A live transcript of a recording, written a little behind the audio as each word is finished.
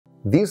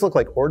These look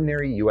like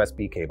ordinary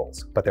USB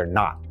cables, but they're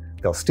not.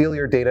 They'll steal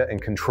your data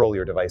and control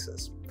your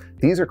devices.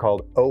 These are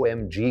called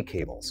O.MG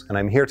cables, and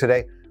I'm here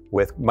today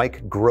with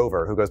Mike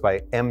Grover, who goes by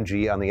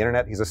MG on the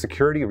internet. He's a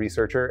security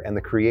researcher and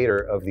the creator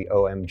of the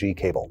O.MG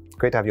cable.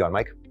 Great to have you on,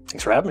 Mike.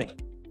 Thanks for having me.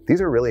 These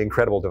are really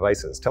incredible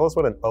devices. Tell us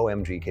what an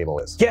O.MG cable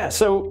is. Yeah,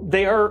 so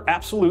they are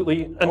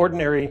absolutely an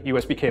ordinary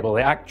USB cable.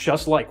 They act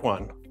just like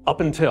one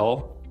up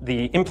until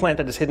the implant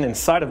that is hidden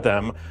inside of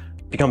them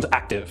becomes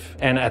active.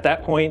 And at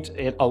that point,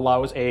 it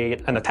allows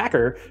an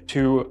attacker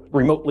to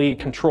remotely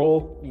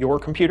control your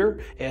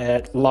computer.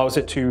 It allows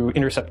it to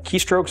intercept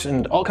keystrokes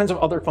and all kinds of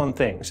other fun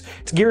things.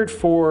 It's geared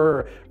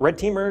for red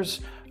teamers,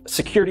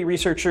 security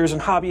researchers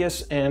and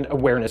hobbyists, and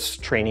awareness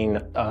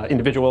training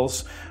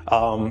individuals.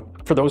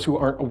 For those who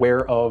aren't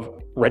aware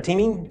of red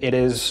teaming, it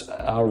is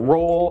a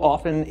role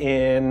often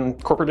in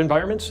corporate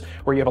environments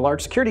where you have a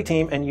large security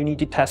team and you need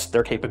to test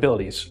their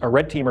capabilities. A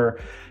red teamer,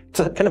 it's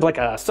kind of like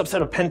a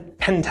subset of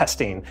pen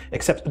testing,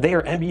 except they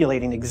are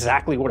emulating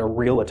exactly what a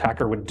real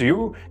attacker would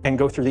do and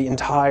go through the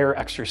entire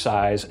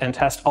exercise and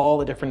test all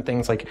the different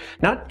things, like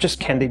not just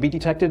can they be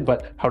detected,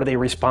 but how do they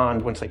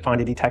respond once they find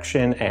a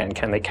detection, and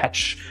can they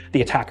catch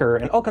the attacker,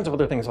 and all kinds of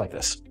other things like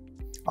this.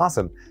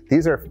 Awesome.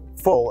 These are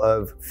full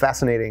of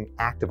fascinating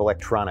active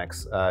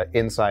electronics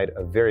inside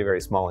a very, very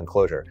small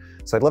enclosure.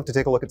 So I'd love to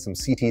take a look at some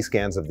CT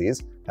scans of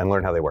these and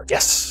learn how they work.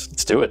 Yes,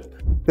 let's do it.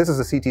 This is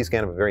a CT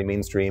scan of a very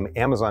mainstream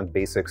Amazon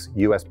Basics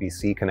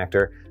USB-C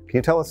connector. Can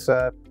you tell us,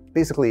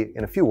 basically,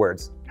 in a few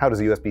words, how does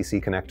a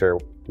USB-C connector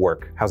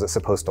work? How's it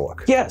supposed to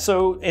look? Yeah,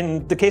 so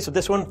in the case of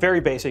this one, very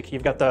basic.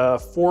 You've got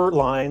the 4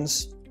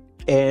 lines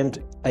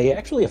and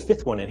actually a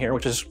 5th one in here,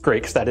 which is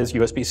great because that is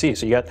USB-C.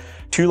 So you got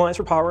 2 lines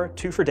for power,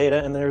 2 for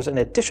data, and there's an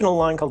additional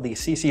line called the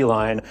CC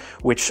line,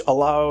 which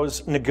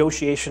allows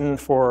negotiation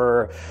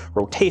for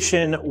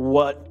rotation,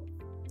 what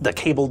the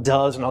cable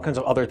does, and all kinds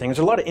of other things.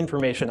 There's a lot of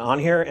information on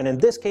here, and in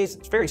this case,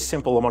 it's a very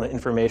simple amount of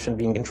information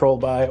being controlled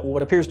by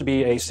what appears to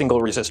be a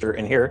single resistor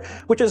in here,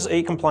 which is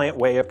a compliant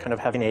way of kind of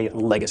having a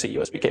legacy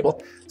USB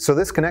cable. So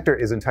this connector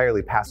is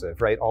entirely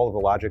passive, right? All of the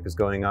logic is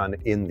going on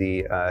in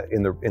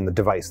the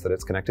device that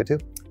it's connected to?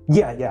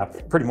 Yeah,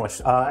 pretty much.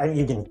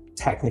 You can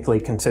technically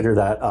consider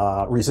that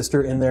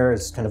resistor in there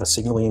as kind of a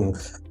signaling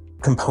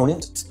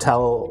component to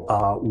tell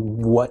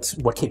what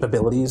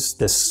capabilities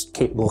this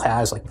cable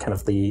has, like kind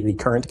of the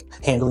current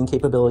handling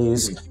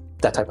capabilities,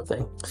 that type of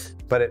thing.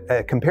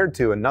 But compared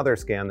to another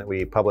scan that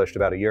we published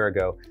about a year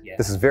ago,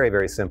 this is very,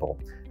 very simple.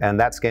 And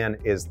that scan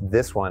is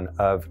this one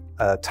of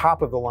a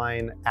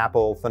top-of-the-line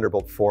Apple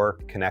Thunderbolt 4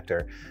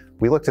 connector.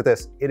 We looked at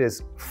this, it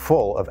is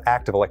full of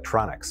active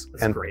electronics.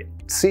 That's great.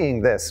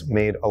 Seeing this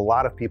made a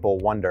lot of people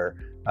wonder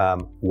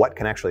what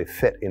can actually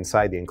fit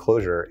inside the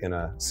enclosure in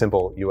a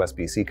simple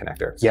USB-C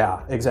connector.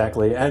 Yeah,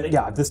 exactly. And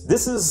yeah,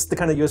 this is the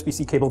kind of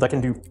USB-C cable that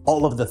can do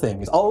all of the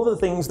things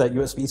that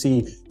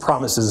USB-C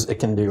promises it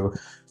can do.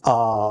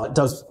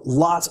 Does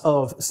lots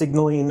of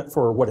signaling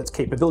for what its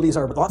capabilities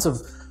are, but lots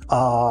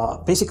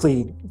of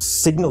basically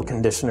signal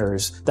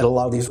conditioners that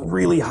allow these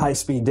really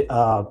high-speed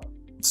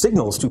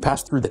signals to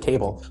pass through the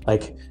cable.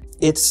 Like,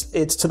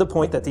 it's to the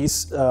point that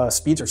these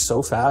speeds are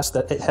so fast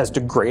that it has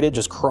degraded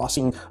just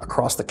crossing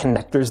across the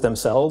connectors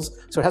themselves.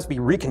 So it has to be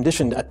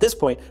reconditioned at this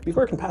point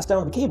before it can pass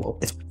down the cable.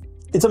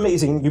 It's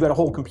amazing. You got a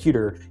whole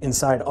computer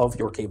inside of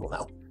your cable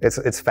now.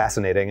 It's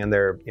fascinating, and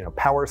there are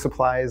power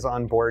supplies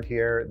on board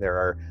here. There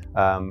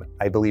are,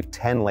 I believe,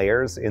 10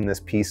 layers in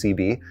this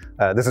PCB.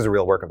 This is a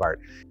real work of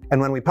art.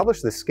 And when we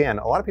published this scan,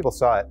 a lot of people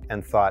saw it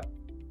and thought,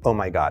 oh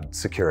my God,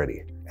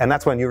 security. And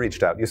that's when you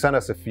reached out. You sent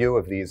us a few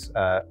of these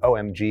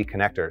O.MG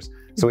connectors.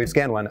 So we've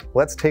scanned one.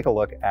 Let's take a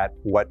look at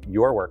what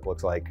your work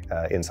looks like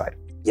inside.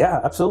 Yeah,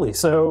 absolutely.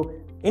 So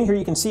in here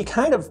you can see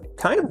kind of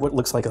what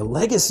looks like a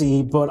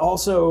legacy, but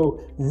also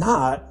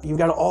not. You've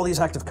got all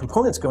these active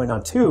components going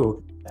on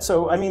too.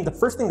 So I mean, the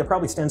first thing that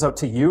probably stands out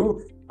to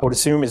you, I would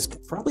assume, is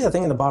probably the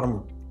thing in the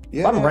bottom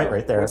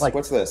right there.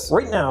 What's this?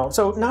 Right now,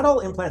 so not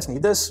all implants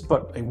need this,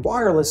 but a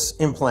wireless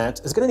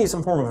implant is going to need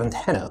some form of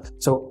antenna.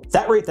 So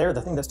that right there,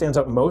 the thing that stands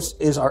out most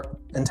is our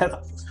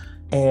antenna.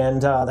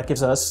 And that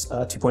gives us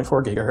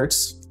 2.4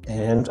 gigahertz.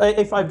 And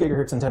a 5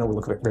 gigahertz antenna would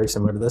look very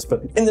similar to this,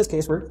 but in this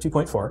case, we're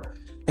 2.4.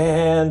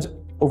 And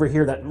over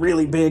here, that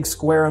really big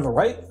square on the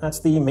right,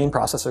 that's the main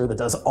processor that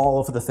does all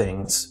of the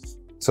things.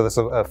 So this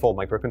is a full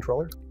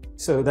microcontroller?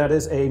 So that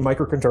is a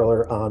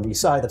microcontroller on the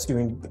side that's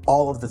doing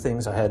all of the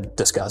things I had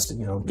discussed.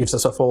 Gives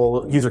us a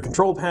full user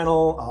control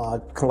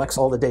panel, collects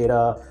all the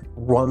data,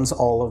 runs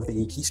all of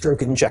the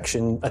keystroke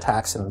injection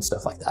attacks and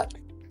stuff like that.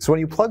 So when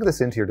you plug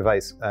this into your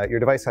device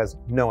has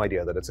no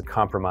idea that it's a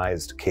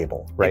compromised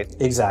cable, right?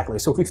 Exactly.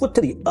 So if we flip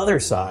to the other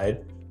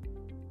side,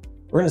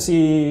 we're going to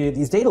see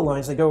these data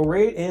lines that go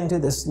right into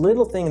this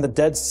little thing in the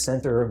dead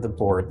center of the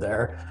board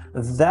there.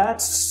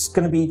 That's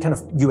going to be kind of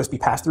USB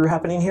pass-through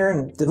happening here,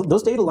 and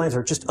those data lines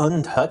are just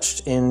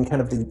untouched in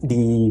kind of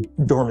the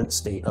dormant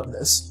state of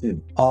this.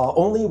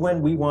 Only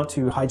when we want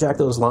to hijack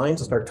those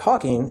lines and start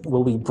talking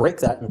will we break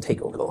that and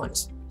take over the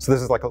lines. So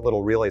this is like a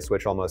little relay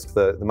switch almost.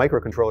 The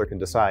microcontroller can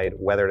decide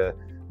whether to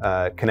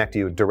connect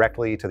you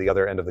directly to the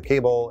other end of the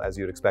cable, as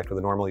you'd expect with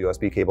a normal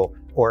USB cable,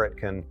 or it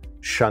can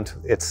shunt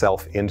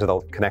itself into the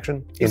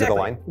connection, into the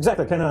line.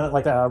 Exactly, kind of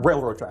like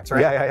railroad tracks,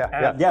 right?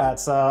 Yeah,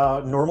 it's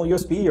normal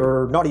USB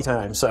or naughty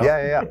time. So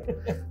yeah.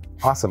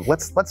 Awesome.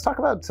 Let's talk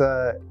about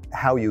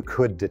how you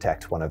could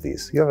detect one of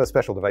these. You have a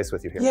special device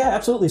with you here. Yeah,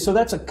 absolutely. So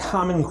that's a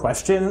common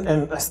question,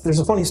 and there's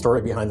a funny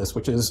story behind this,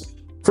 which is,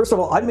 first of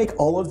all, I make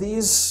all of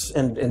these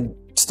and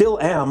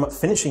still am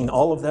finishing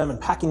all of them and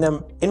packing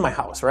them in my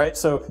house, right?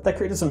 So that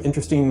created some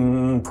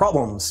interesting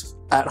problems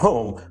at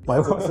home. My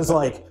wife is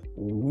like,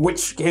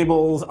 which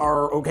cables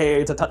are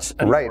okay to touch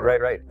anymore?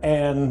 Right.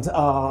 And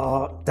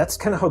that's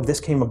kind of how this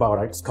came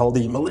about. It's called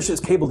the Malicious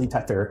Cable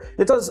Detector.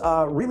 It does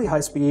really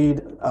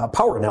high-speed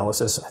power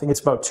analysis. I think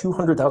it's about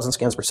 200,000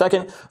 scans per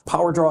second,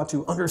 power draw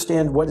to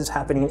understand what is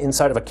happening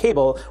inside of a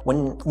cable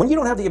when you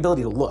don't have the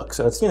ability to look.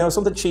 So it's,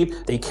 something cheap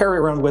that you carry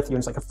around with you,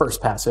 and it's like a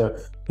first pass. So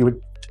you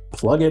would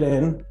plug it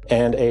in,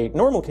 and a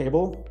normal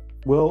cable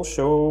will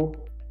show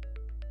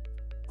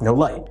no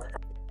light.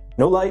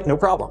 No light, no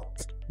problem.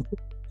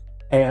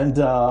 And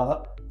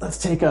let's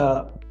take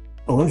a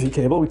O.MG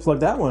cable. We plug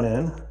that one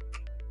in.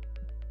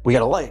 We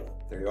got a light.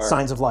 There you are.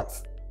 Signs of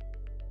life.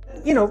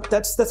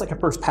 That's like a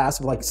first pass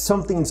of like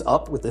something's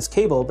up with this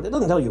cable, but it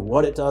doesn't tell you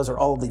what it does or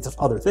all of these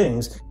other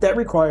things. That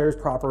requires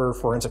proper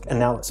forensic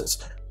analysis.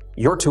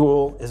 Your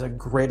tool is a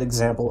great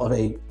example of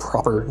a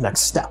proper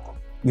next step.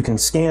 You can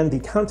scan the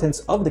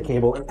contents of the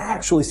cable and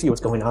actually see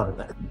what's going on in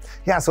there.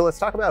 Yeah, so let's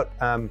talk about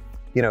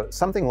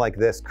something like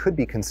this could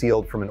be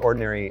concealed from an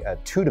ordinary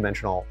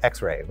two-dimensional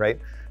X-ray, right?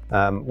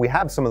 We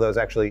have some of those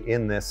actually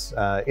in this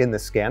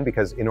scan,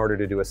 because in order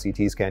to do a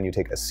CT scan, you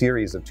take a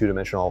series of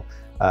two-dimensional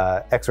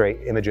X-ray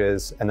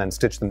images and then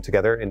stitch them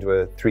together into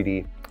a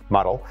 3D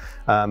model.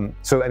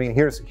 So I mean,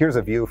 here's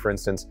a view, for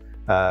instance,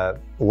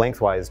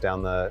 lengthwise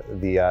down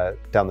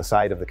the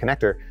side of the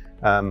connector.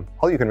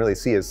 All you can really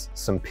see is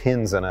some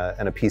pins and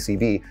a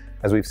PCB.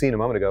 As we've seen a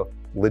moment ago,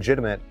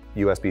 legitimate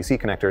USB-C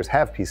connectors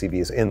have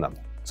PCBs in them.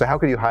 So how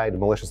could you hide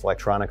malicious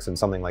electronics in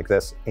something like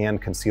this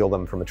and conceal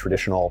them from a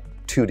traditional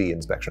 2D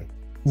inspection?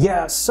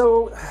 Yeah,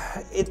 so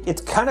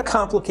it's kind of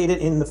complicated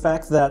in the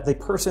fact that the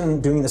person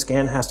doing the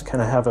scan has to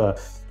kind of have a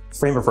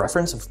frame of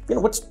reference of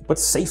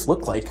what's safe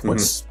look like,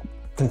 what's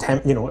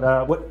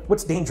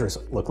what's dangerous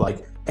look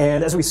like.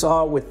 And as we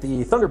saw with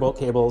the Thunderbolt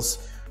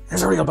cables,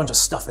 there's already a bunch of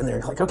stuff in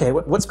there. Like, okay,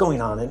 what's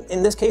going on? And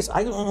in this case,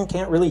 I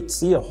can't really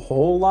see a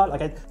whole lot.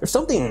 Like, there's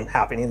something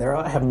happening there.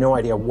 I have no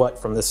idea what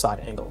from this side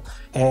angle.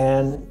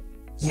 And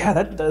yeah,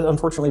 that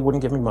unfortunately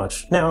wouldn't give me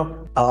much.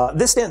 Now,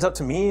 this stands out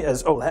to me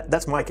as,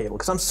 that's my cable,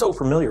 because I'm so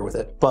familiar with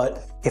it.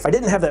 But if I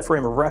didn't have that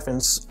frame of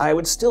reference, I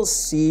would still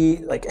see,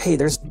 like, hey,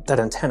 there's that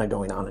antenna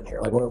going on in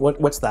here. Like,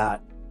 what's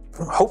that?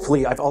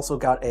 Hopefully, I've also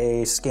got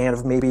a scan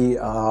of maybe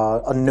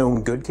a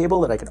known good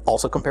cable that I could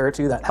also compare it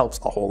to. That helps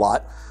a whole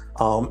lot.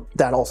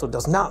 That also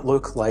does not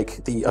look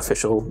like the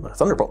official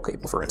Thunderbolt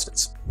cable, for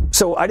instance.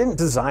 So I didn't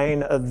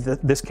design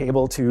this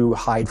cable to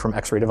hide from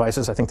X-ray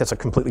devices. I think that's a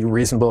completely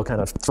reasonable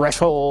kind of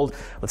threshold.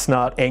 Let's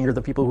not anger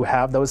the people who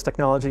have those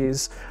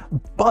technologies.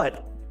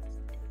 But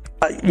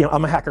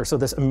I'm a hacker, so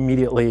this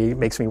immediately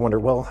makes me wonder,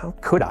 well, how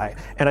could I?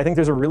 And I think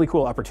there's a really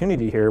cool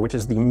opportunity here, which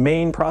is the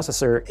main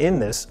processor in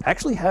this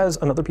actually has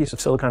another piece of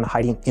silicon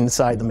hiding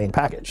inside the main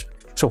package.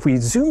 So if we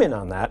zoom in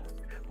on that,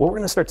 what we're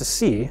going to start to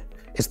see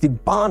is the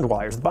bond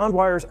wires. The bond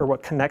wires are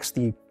what connects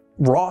the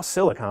raw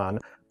silicon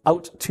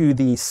out to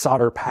the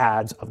solder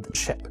pads of the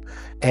chip.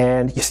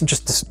 And you see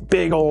just this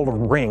big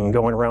old ring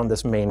going around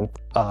this main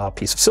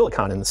piece of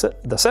silicon in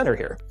the center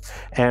here.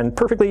 And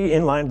perfectly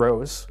inline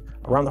rows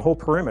around the whole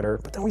perimeter.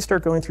 But then we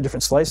start going through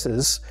different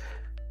slices.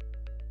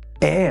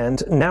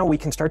 And now we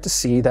can start to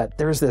see that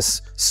there's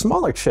this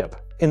smaller chip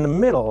in the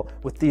middle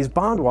with these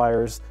bond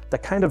wires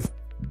that kind of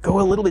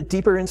go a little bit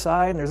deeper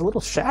inside, and there's a little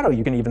shadow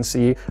you can even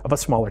see of a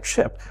smaller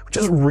chip, which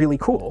is really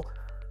cool.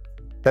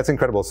 That's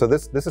incredible. So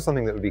this is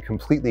something that would be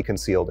completely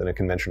concealed in a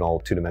conventional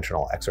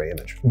two-dimensional X-ray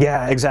image.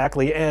 Yeah,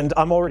 exactly. And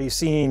I'm already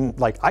seeing,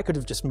 like, I could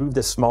have just moved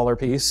this smaller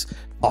piece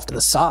off to the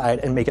side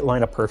and make it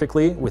line up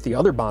perfectly with the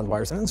other bond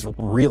wires, and it's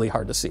really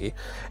hard to see.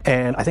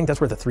 And I think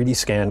that's where the 3D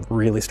scan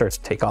really starts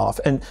to take off.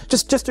 And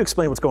just to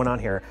explain what's going on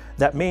here,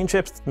 that main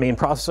chip, main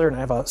processor, and I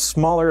have a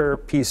smaller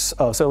piece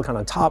of silicon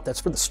on top,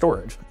 that's for the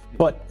storage.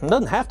 But it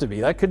doesn't have to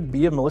be. That could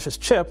be a malicious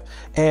chip.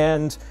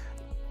 And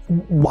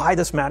why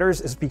this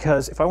matters is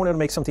because if I wanted to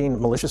make something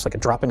malicious, like a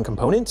drop-in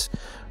component,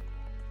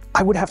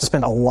 I would have to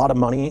spend a lot of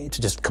money to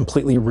just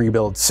completely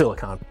rebuild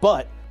silicon.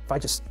 But if I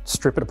just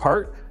strip it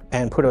apart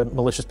and put a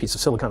malicious piece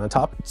of silicon on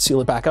top, seal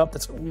it back up,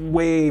 that's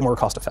way more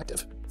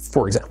cost-effective,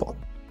 for example.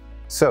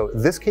 So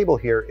this cable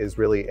here is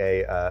really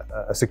a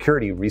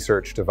security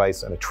research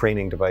device and a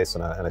training device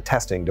and a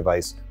testing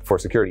device for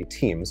security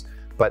teams.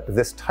 But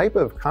this type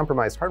of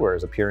compromised hardware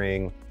is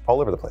appearing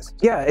all over the place.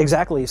 Yeah,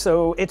 exactly.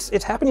 So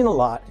it's happening a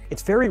lot.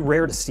 It's very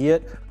rare to see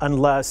it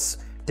unless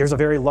there's a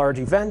very large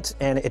event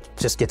and it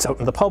just gets out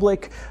in the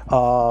public,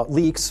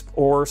 leaks,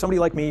 or somebody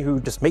like me who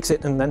just makes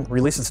it and then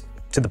releases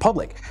to the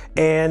public.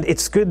 And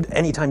it's good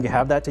anytime you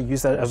have that to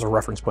use that as a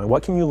reference point.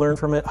 What can you learn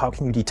from it? How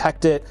can you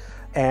detect it?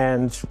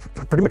 And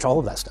pretty much all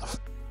of that stuff.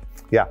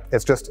 Yeah,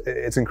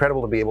 it's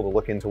incredible to be able to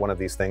look into one of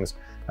these things.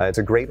 It's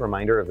a great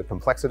reminder of the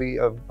complexity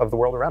of the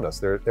world around us.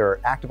 There are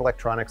active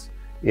electronics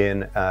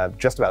in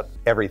just about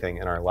everything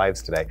in our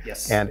lives today.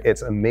 Yes. And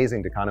it's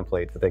amazing to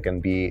contemplate that they can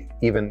be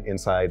even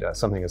inside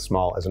something as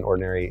small as an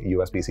ordinary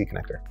USB-C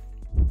connector.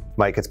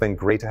 Mike, it's been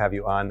great to have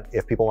you on.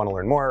 If people want to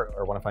learn more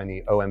or want to find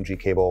the O.MG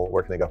cable,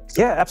 where can they go?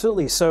 Yeah,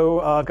 absolutely.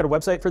 So I've got a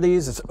website for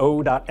these. It's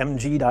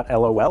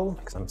o.mg.lol,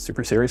 because I'm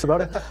super serious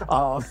about it.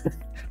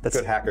 That's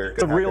good hacker.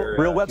 It's a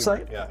real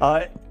website.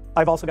 Yeah.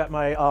 I've also got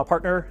my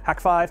partner,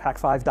 Hack5,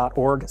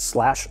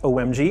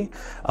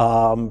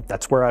 hack5.org/OMG.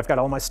 That's where I've got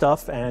all my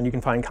stuff, and you can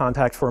find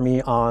contact for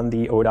me on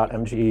the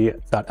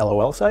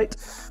o.mg.lol site.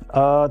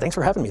 Thanks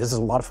for having me. This is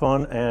a lot of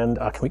fun, and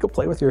can we go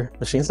play with your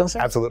machines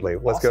downstairs? Absolutely.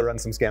 Let's go run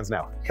some scans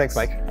now. Thanks,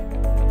 Mike.